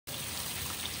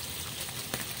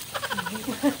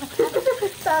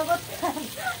Takot ka.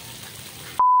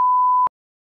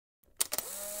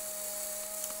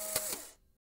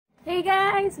 Hey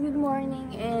guys! Good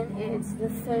morning, and it's the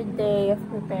third day of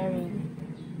preparing.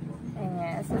 And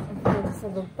yes, dito sa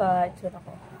baba, tsura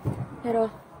ko. Pero,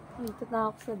 dito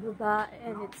na ako sa baba,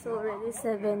 and it's already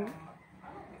 7.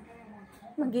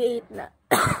 Mag-8 na.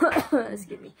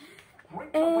 Excuse me.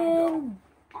 And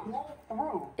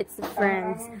it's the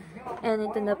friends. And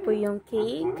ito na po yung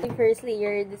cake. The first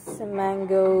layer, this is a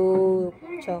mango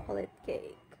chocolate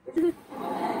cake.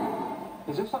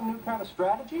 Is this some new kind of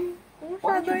strategy?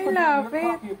 Why don't you laugh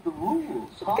it?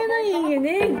 Ba't ka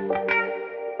nanginginig?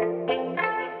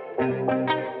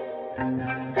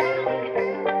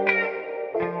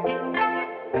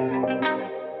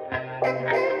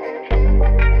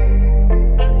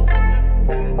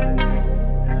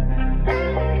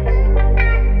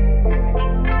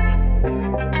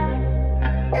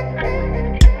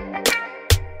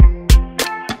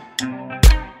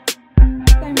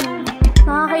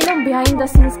 Nakakailang behind the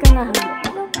scenes ka na.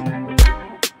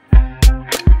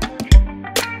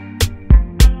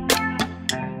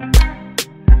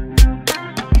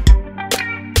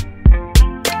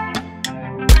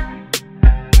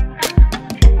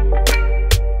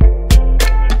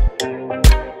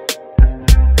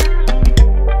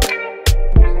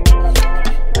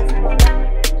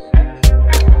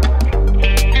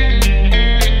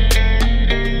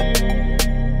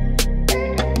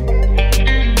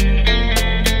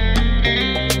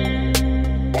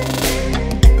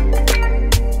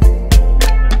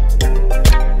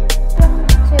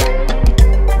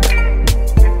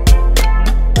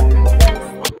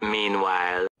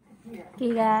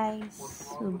 Okay guys,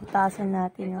 so butasan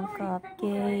natin yung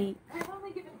cupcake.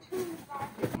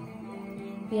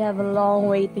 We have a long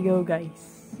way to go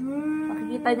guys.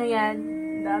 Makikita nyo yan,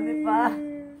 dami pa.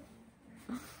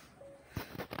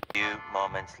 Few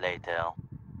moments later.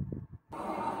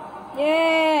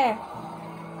 Yeah!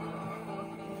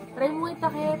 Try mo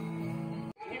itakip.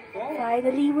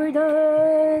 Finally, we're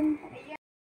done!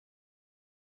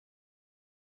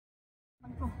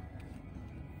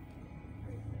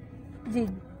 Jig.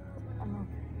 Ano?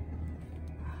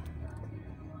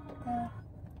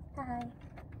 Hi.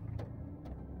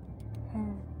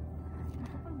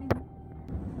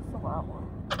 Gusto ko ako.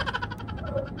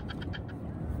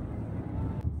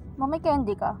 May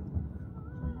candy ka?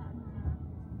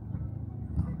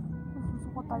 Gusto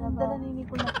ko talaga. Dala nini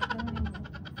ko na.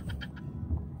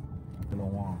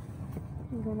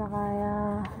 Hindi ko na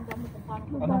kaya.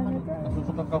 Ano?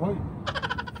 Nasusuka ka, hoy?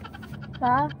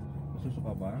 Ha?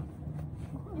 Nasusuka ba?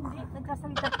 Hindi,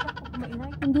 nagkasalita ka kung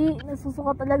kumainay. Hindi,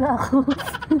 nasusuka talaga ako.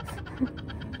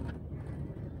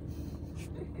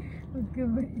 Huwag ka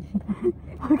ba?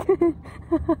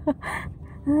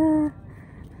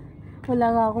 Wala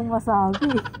nga akong masabi.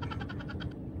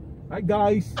 Hi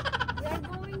guys! We are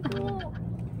going to...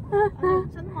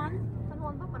 San Juan? San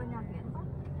Juan ba? Parang yan ba?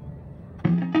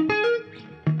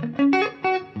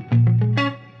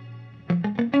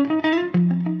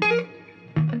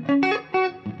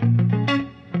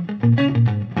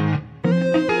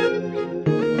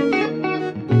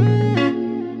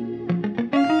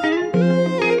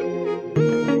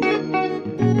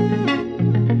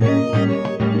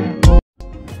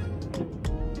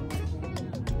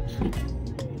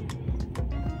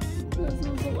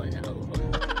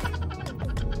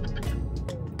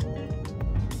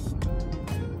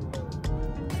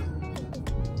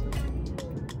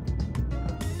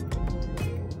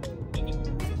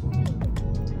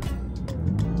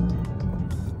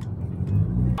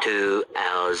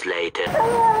 Later.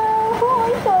 Hello!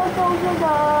 Hi, Toto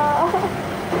Gaga!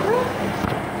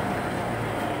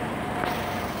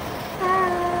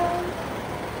 Hi!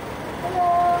 Hello!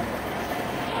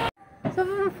 So,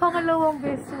 pangalawang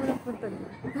beses mo napunta na.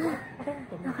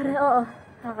 Oo.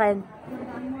 Akin.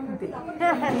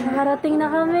 Nakarating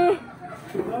na kami.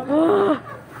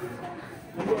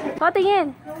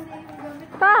 Patingin!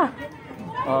 Pa!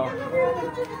 Oo.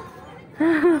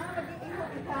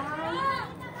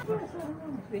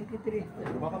 23.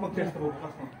 Baka mag-test ko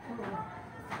bukas mo.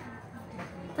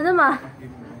 Ano ma?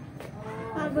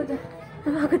 Pagod.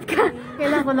 Napagod ka.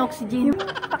 Kailangan ko ng oxygen.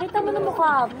 Pakita mo na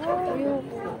mukha mo.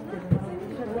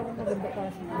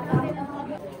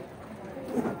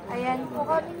 Ayan po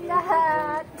kami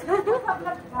lahat.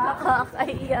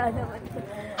 Nakakaiya naman.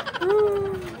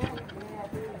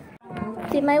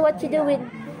 Si May, what you doing?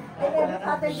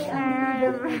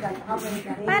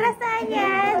 Para saan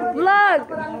yan? Vlog!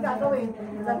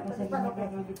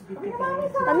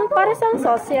 Anong para saan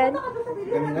sauce yan?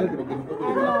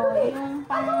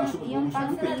 Yung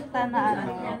pang tita na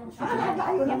ano.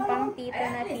 Yung pang tita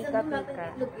na tika-pika.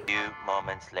 Few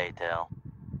moments later.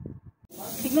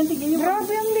 Tignan-tignan yung...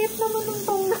 Grabe, ang liit naman ng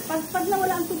tong. Pag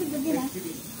nawala ang tubig na din, ha?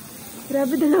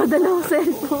 Grabe, dalawa-dalawang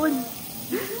cellphone.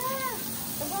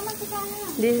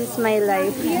 This is my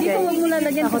life, guys. Dito huwag mo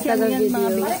lalagyan kasi ano yan, mga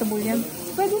vegetable yan.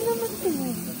 Pwede naman ito.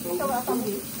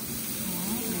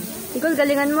 Ikaw,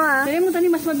 galingan mo ah. Kaya mo tani,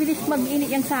 mas mabilis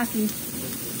mag-init yan sa akin.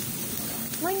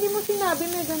 Hindi mo sinabi,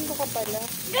 may ganito ka pala.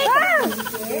 Ah!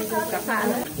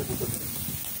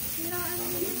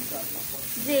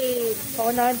 Jade.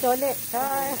 Paunahan siya ulit.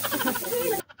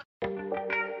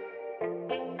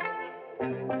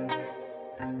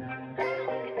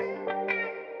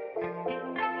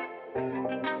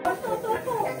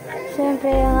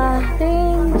 Siyempre, ang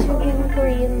ating chicken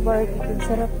Korean barbecue.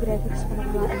 Sarap, graphics pa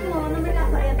naman.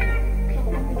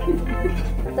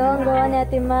 Ito ang gawa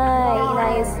natin, Mai.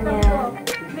 Inayos niya.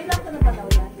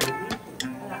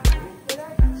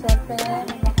 Siyempre,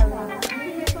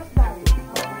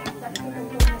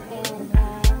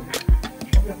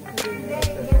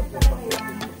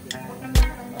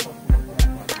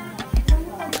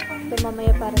 ito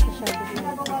mamaya para sa shabu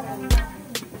shabu.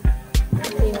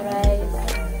 Yung rice.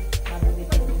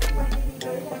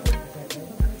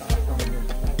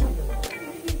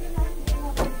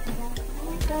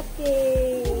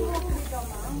 Okay.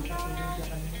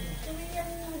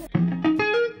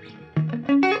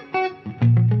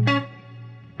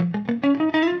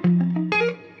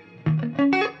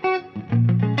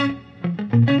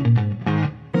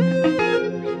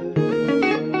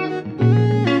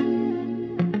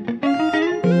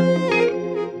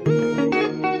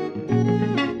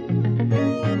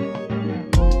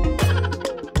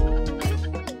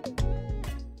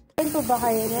 Ito ba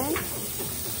kayo yan?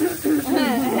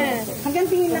 Hanggang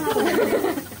tingin lang ako.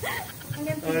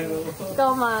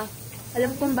 Ikaw, Ma.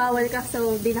 Alam kong bawal ka,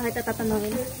 so di na kita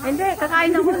tatanungin. Hindi,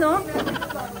 kakain ako, no?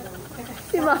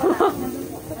 Diba?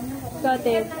 Ikaw,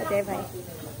 Ate. Ate, bye.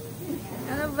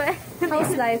 Ano ba?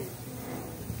 How's life?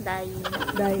 Dying.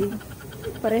 Dying.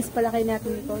 Pares pala kayo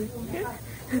natin, Nicole.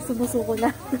 Sumusuko na.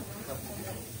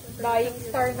 Dying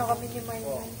star na kami ni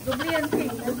Marlon. Doble yan,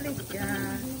 King. Doble.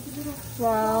 Yan.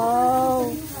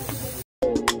 Wow!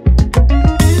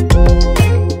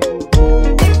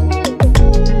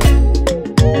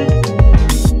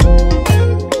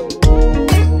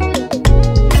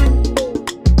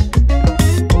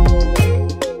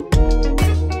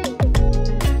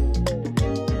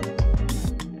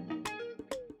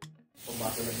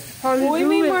 Uy,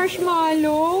 may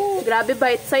marshmallow! Grabe,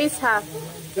 bite size ha.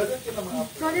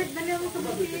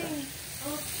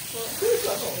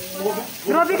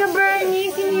 Grabe ka,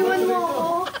 Bernie! Siniwan mo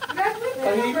ako.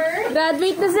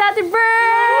 Graduate na si Ate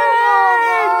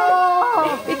Bern!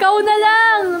 Ikaw na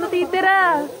lang!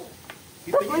 Matitira.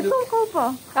 Ito ako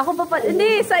pa. Ako pa pa.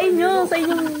 Hindi, sa inyo. Sa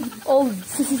inyong old.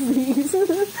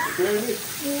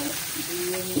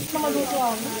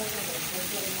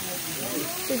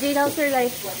 Si Jane, how's your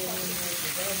life?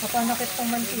 Mapanakit pang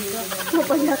mantika.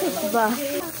 Mapanakit ba?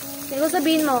 Ano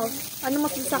sabihin mo? Ano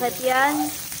mas masakit yan?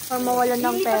 Or mawalan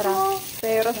ng pera?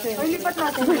 Pera, sir. Ay, lipat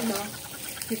natin dito.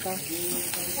 Dito.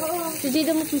 Si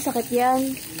Jade, mas masakit yan?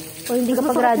 O hindi ka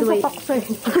pa-graduate?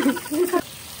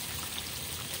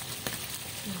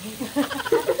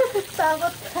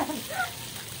 Takot ka.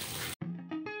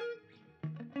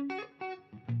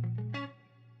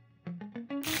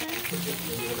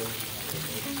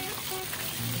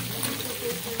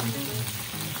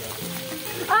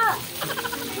 Ah!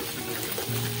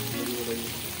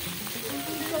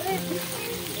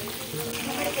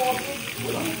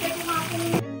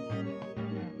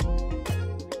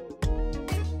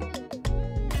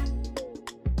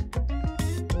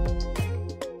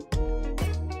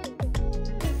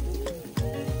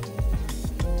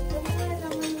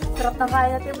 Sarap na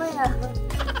kaya natin ba yan?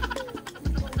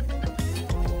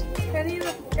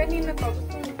 Kanina pa.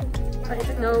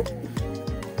 Nope.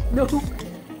 Nope.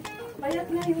 Payat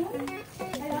na yun.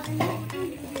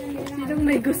 Sinong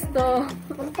may gusto?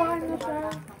 Paano siya?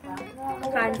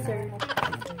 Cancer.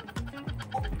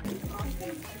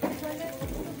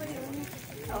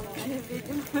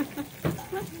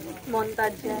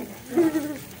 Montage yan.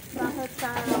 Bakit sa...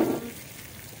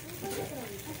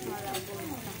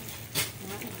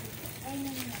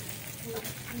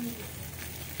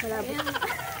 Malabo.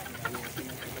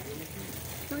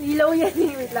 Yung ilaw yan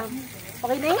eh. Wait lang.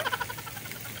 Okay na yun?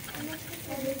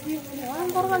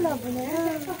 Parang malabo na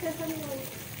yan.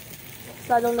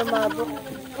 Lalong lumabo.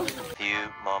 Few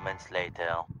moments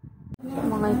later.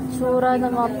 Mga itsura na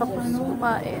mga tapos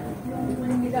kumain.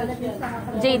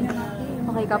 Jade,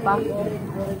 okay ka pa?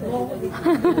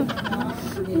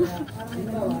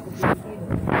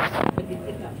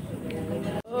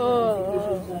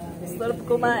 Oh, sarap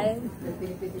kumain.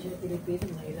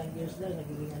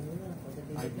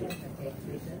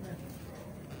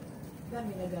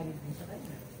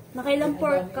 Nakailang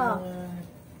pork ka?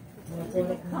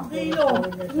 Kilo.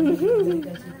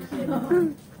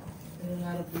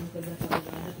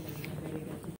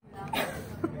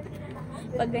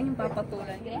 Pag ganyan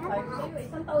papatulan.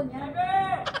 Isang taon niya.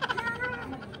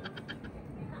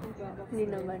 Hindi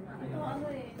naman.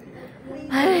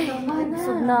 Ay,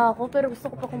 busog na ako pero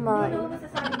gusto ko pa kumain.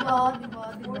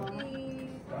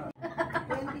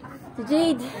 Si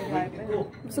Jade,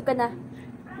 busog ka na.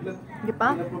 Hindi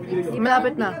pa?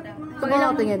 Malapit na.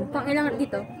 Pangilang tingin? Pangilang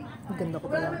dito? Ang ganda ko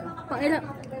pala. Pangilang?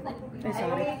 Ay,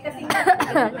 sorry.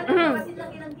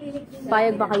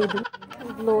 Payag ba kayo dun?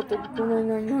 Bloated ko na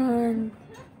naman.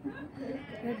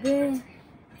 Grabe.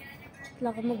 Wala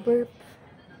ka mag-burp.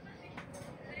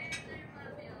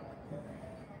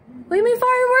 Uy, may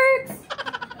fireworks!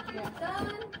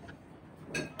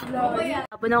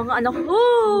 Tapos na akong anak.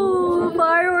 Ooh!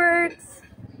 Fireworks!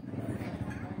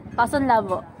 Kaso ang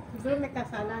labo. Siguro may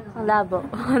kasala, no? Ang labo.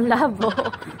 Ang labo.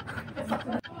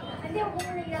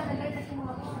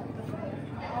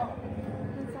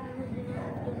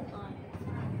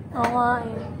 Oo nga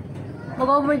eh.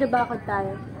 Mag-over the backod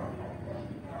tayo.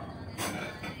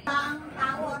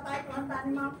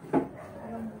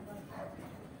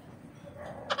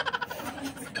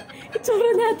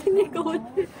 Itsura natin ni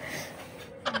Code.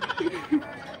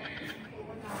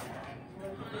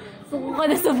 Suko ka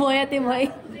na sa boya, Timay.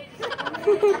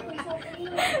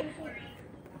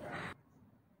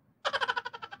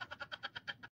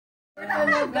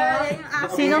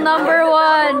 Sinong number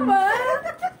 1?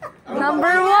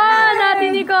 Number 1 natin,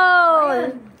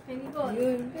 Nicole. Oh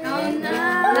no.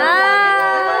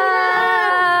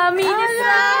 Minus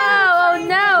now. Oh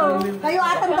no. Kayo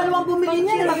atang dalawang bumili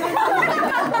niya.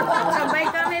 Sabay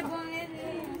kami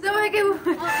bumili. Sabay kayo.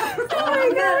 Sabay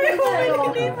kami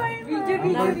bumili.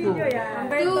 Video yan.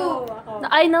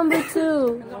 Ay, number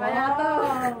 2.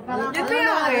 Ito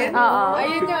yung akin? Oo.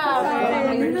 Ayun yung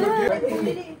akin.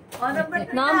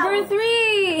 Number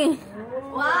 3.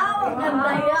 Wow!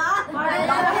 Ganda yan!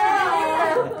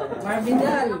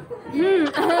 Marvinal!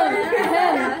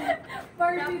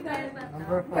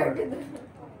 Number 4.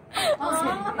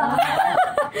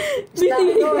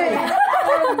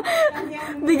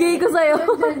 Bigay ko sa'yo.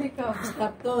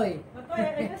 Stop toy.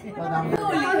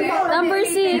 Number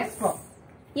 6.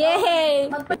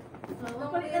 Yay!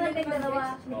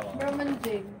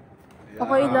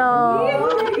 Okay lang.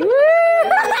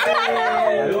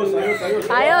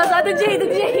 Ayos, Ate Jade, Ate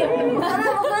Jade.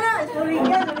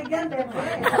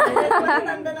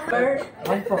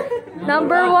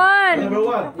 Number 1. Number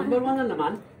 1. Number 1 na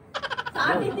naman.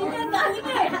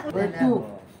 Number 2.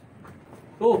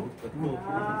 2.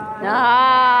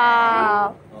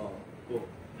 Wow.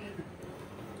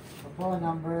 Ako,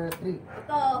 number 3.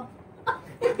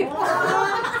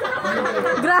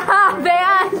 Grabe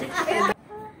yan.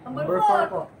 Number 4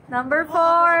 po. Number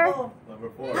 4. Number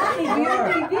 4.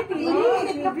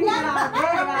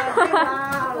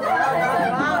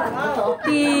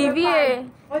 TV eh.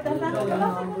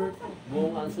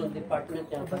 Buong Anson Department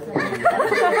yan.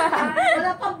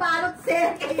 Wala pang balot,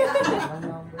 sir.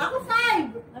 Ako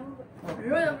 5.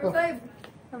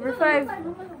 Number 5.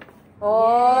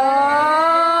 Oh!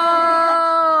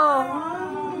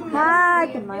 Hi,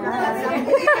 kumain.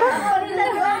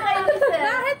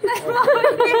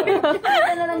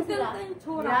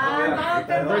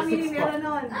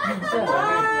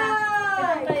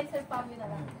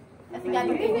 Kasi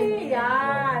galing kayo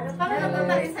yan. Parang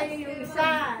naman sa'yo yung isa.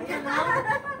 Yan o.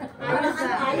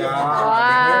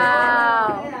 Wow!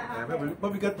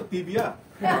 Mabigat to TV ah.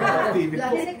 TV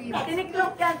po.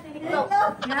 Tiniklop yan, tiniklop.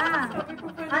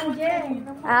 Angel.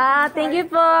 Ah, thank you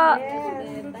po.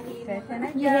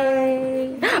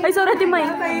 Yay! Ay, sorry, Timay.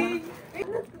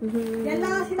 Yan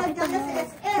lang ang sinadya niya sa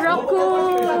SM.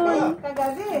 Raccoon!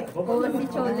 Kagabi. Si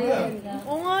Chole.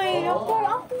 Oo nga eh. Ako.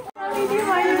 Hindi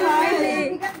mo yun.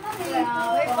 Bigat mo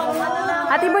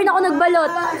eh. Ate Bern, ako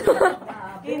nagbalot.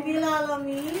 Hindi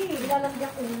lalami. Hindi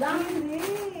lalagyan ulang. Hindi.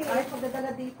 Kahit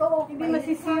pagdadala dito. Hindi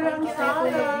masisira ang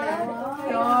sala.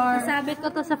 Sabit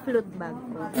ko to sa flute bag.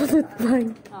 Balot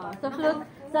bag. Sa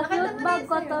flute bag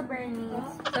ko to,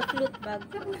 Bernice. Sa flute bag.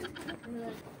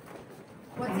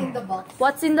 What's in the box?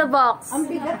 What's in the box? Ang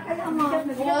bigat kaya, ma'am.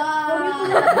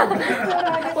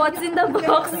 What's in the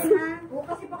box?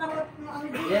 Kasi pakarap mo ang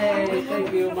Yay!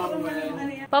 Thank you, Ma'am.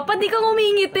 Papa, di kang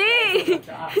umingiti.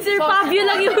 Si Sir Fabio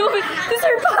lang yung umingiti. Si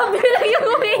Sir Fabio lang yung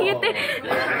umingiti.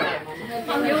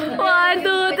 1,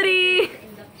 2, 3.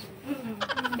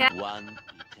 One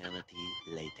eternity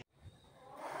later.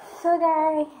 So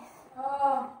guys,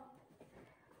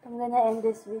 I'm gonna end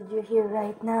this video here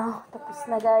right now. Tapos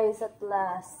na guys at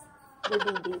last.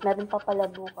 Baby, meron pa pala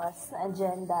bukas na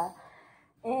agenda.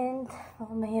 And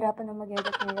mahirapan na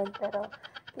mag-edit ngayon. Pero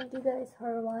thank you guys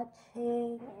for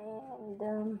watching.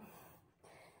 And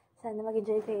sana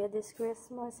mag-enjoy kayo this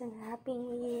Christmas and Happy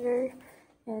New Year.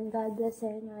 And God bless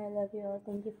and I love you all.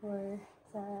 Thank you for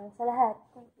sa lahat.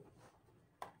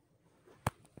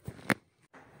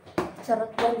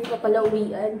 Charot lang, hindi pa pala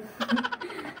uwian.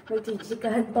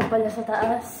 Magchichikahan pa pala sa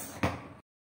taas.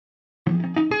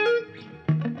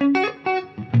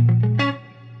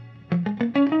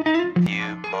 Few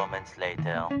moments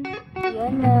later.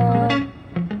 Yan na.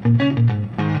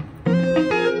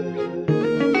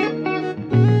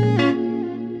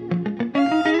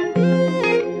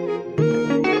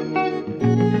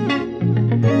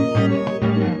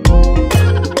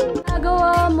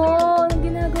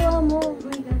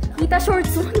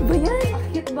 Shorts mo, ano ba yan?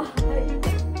 bakit ba?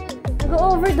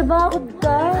 Nag-over the bakod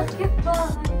ka? Bakit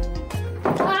ba?